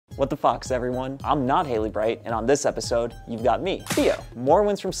What the Fox, everyone? I'm not Hailey Bright, and on this episode, you've got me, THEO. More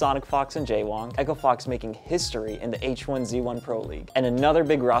wins from Sonic Fox and Jaywong, FOXY making history in the H1Z1 Pro League, and another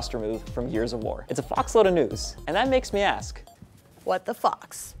big roster move from Years of War. It's a fox load of news, and that makes me ask, what the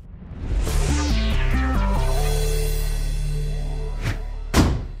fox?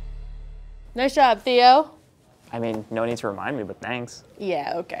 Nice job, Theo. I mean, no need to remind me, but thanks.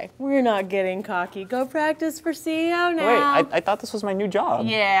 Yeah, okay. We're not getting cocky. Go practice for CEO now. Wait, I thought this was my new job.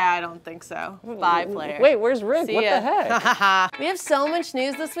 Yeah, I don't think so. Bye, player. Wait, where's Rick? See what ya. the heck? We have so much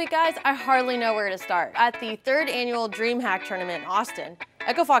news this week, guys, I hardly know where to start. At the 3rd annual DreamHack tournament in Austin,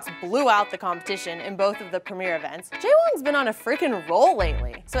 FOXY blew out the competition in both of the premier events. Jaywong's been on a freaking roll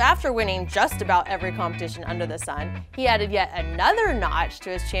lately. So after winning just about every competition under the sun, he added yet another notch to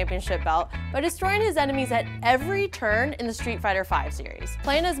his championship belt by destroying his enemies at every turn in the Street Fighter V series.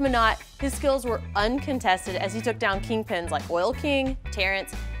 Playing as Minot, his skills were uncontested as he took down kingpins like Oil King,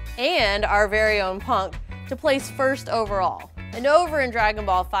 Terrence, and our very own Punk to place first overall. And over in Dragon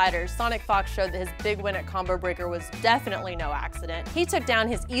Ball FighterZ, Sonic Fox showed that his big win at Combo Breaker was definitely no accident. He took down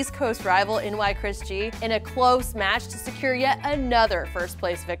his East Coast rival NY Chris G in a close match to secure yet another first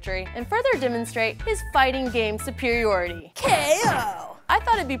place victory and further demonstrate his fighting game superiority. KO! I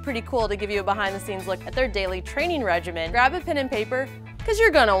thought it'd be pretty cool to give you a behind the scenes look at their daily training regimen. Grab a pen and paper, because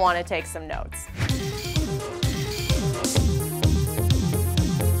you're gonna want to take some notes.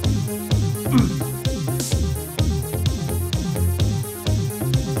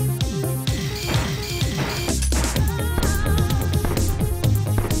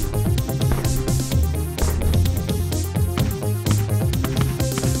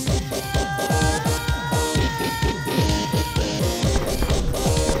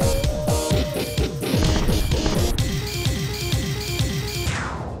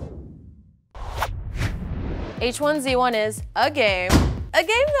 H1Z1 is a game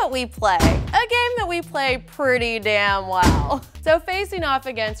that we play pretty damn well. So facing off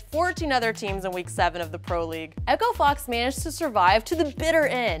against 14 other teams in week 7 of the Pro League, FOXY managed to survive to the bitter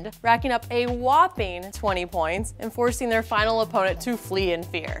end, racking up a whopping 20 points and forcing their final opponent to flee in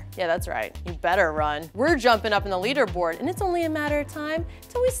fear. Yeah, that's right, you better run. We're jumping up in the leaderboard and it's only a matter of time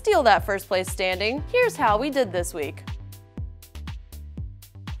till we steal that first place standing. Here's how we did this week.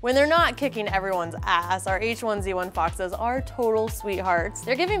 When they're not kicking everyone's ass, our H1Z1 Foxes are total sweethearts.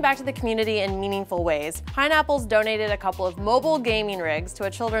 They're giving back to the community in meaningful ways. Pineapples donated a couple of mobile gaming rigs to a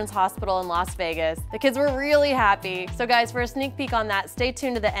children's hospital in Las Vegas. The kids were really happy. So guys, for a sneak peek on that, stay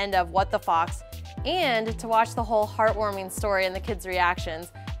tuned to the end of What the Fox. And to watch the whole heartwarming story and the kids'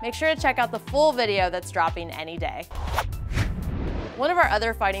 reactions, make sure to check out the full video that's dropping any day. One of our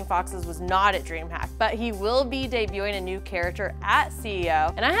other fighting foxes was not at DreamHack, but he will be debuting a new character at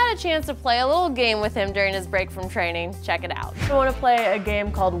CEO, and I had a chance to play a little game with him during his break from training. Check it out. I want to play a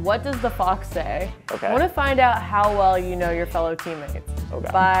game called What Does the Fox Say? Okay. I want to find out how well you know your fellow teammates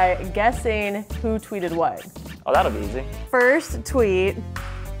by guessing who tweeted what. Oh, that'll be easy. First tweet,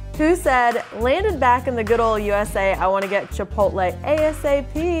 who said, landed back in the good old USA, I want to get Chipotle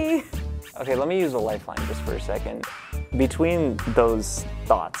ASAP. Okay, let me use a lifeline just for a second. Between those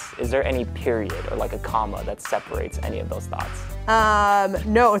thoughts, is there any period or like a comma that separates any of those thoughts?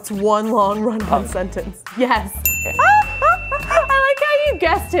 No, it's one long run-on sentence. Yes. Okay. I like how you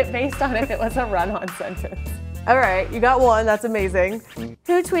guessed it based on if it was a run-on sentence. All right, you got one, that's amazing.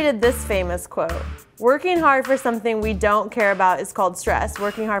 Who tweeted this famous quote? Working hard for something we don't care about is called stress.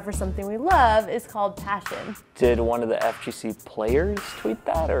 Working hard for something we love is called passion. Did one of the FGC players tweet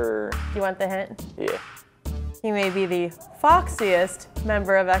that, or? Do you want the hint? Yeah. He may be the foxiest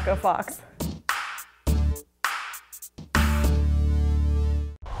member of FOXY.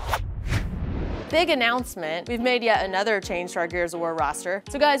 Big announcement, we've made yet another change to our Gears of War roster.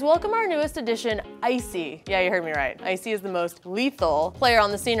 So guys, welcome our newest addition, Icy. Yeah, you heard me right. Icy is the most lethal player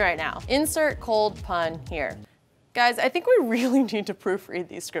on the scene right now. Insert cold pun here. Guys, I think we really need to proofread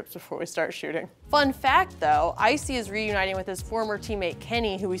these scripts before we start shooting. Fun fact though, Icy is reuniting with his former teammate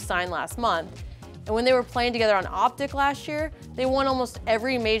Kenny, who we signed last month. And when they were playing together on Optic last year, they won almost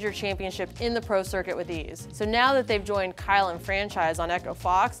every major championship in the pro circuit with ease. So now that they've joined Kyle and Franchise on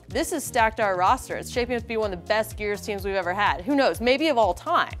FOXY, this has stacked our roster. It's shaping up to be one of the best Gears teams we've ever had. Who knows, maybe of all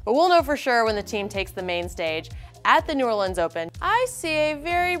time. But we'll know for sure when the team takes the main stage at the New Orleans Open. I see a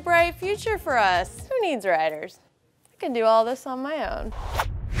very bright future for us. Who needs riders? I can do all this on my own.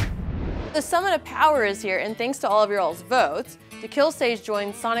 The Summit of Power is here, and thanks to all of your all's votes, THEO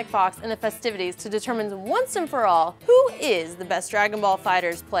joined Sonic Fox in the festivities to determine once and for all who is the best Dragon Ball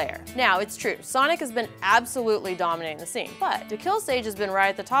FighterZ player. Now, it's true, Sonic has been absolutely dominating the scene, but THEO has been right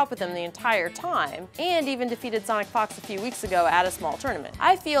at the top with him the entire time, and even defeated Sonic Fox a few weeks ago at a small tournament.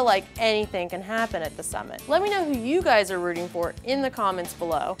 I feel like anything can happen at the Summit. Let me know who you guys are rooting for in the comments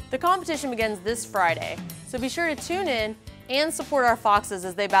below. The competition begins this Friday, so be sure to tune in and support our Foxes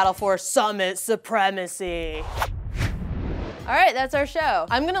as they battle for Summit supremacy. All right, that's our show.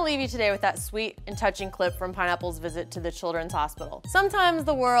 I'm gonna leave you today with that sweet and touching clip from Pineapple's visit to the Children's Hospital. Sometimes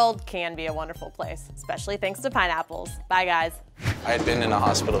the world can be a wonderful place, especially thanks to pineapples. Bye, guys. I had been in a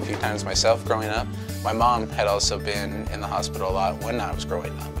hospital a few times myself growing up. My mom had also been in the hospital a lot when I was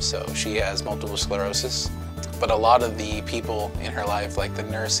growing up, so she has multiple sclerosis. But a lot of the people in her life, like the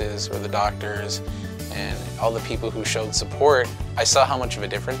nurses or the doctors, and all the people who showed support, I saw how much of a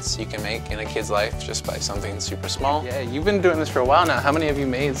difference you can make in a kid's life just by something super small. Yeah, you've been doing this for a while now. How many have you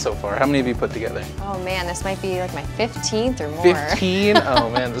made so far? How many have you put together? Oh man, this might be like my 15th or more. 15? Oh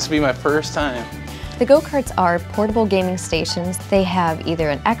man, this will be my first time. The go-karts are portable gaming stations. They have either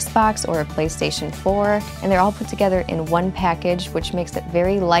an Xbox or a PlayStation 4, and they're all put together in one package, which makes it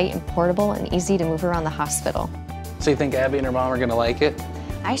very light and portable and easy to move around the hospital. So you think Abby and her mom are gonna like it?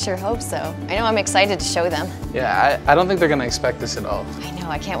 I sure hope so. I know I'm excited to show them. Yeah, I don't think they're gonna expect this at all. I know,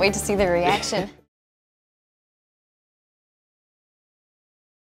 I can't wait to see their reaction.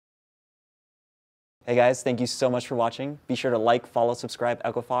 Hey guys, thank you so much for watching. Be sure to like, follow, subscribe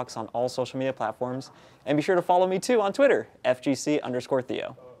EchoFox on all social media platforms, and be sure to follow me too on Twitter,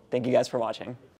 FGC_THEO. Thank you guys for watching.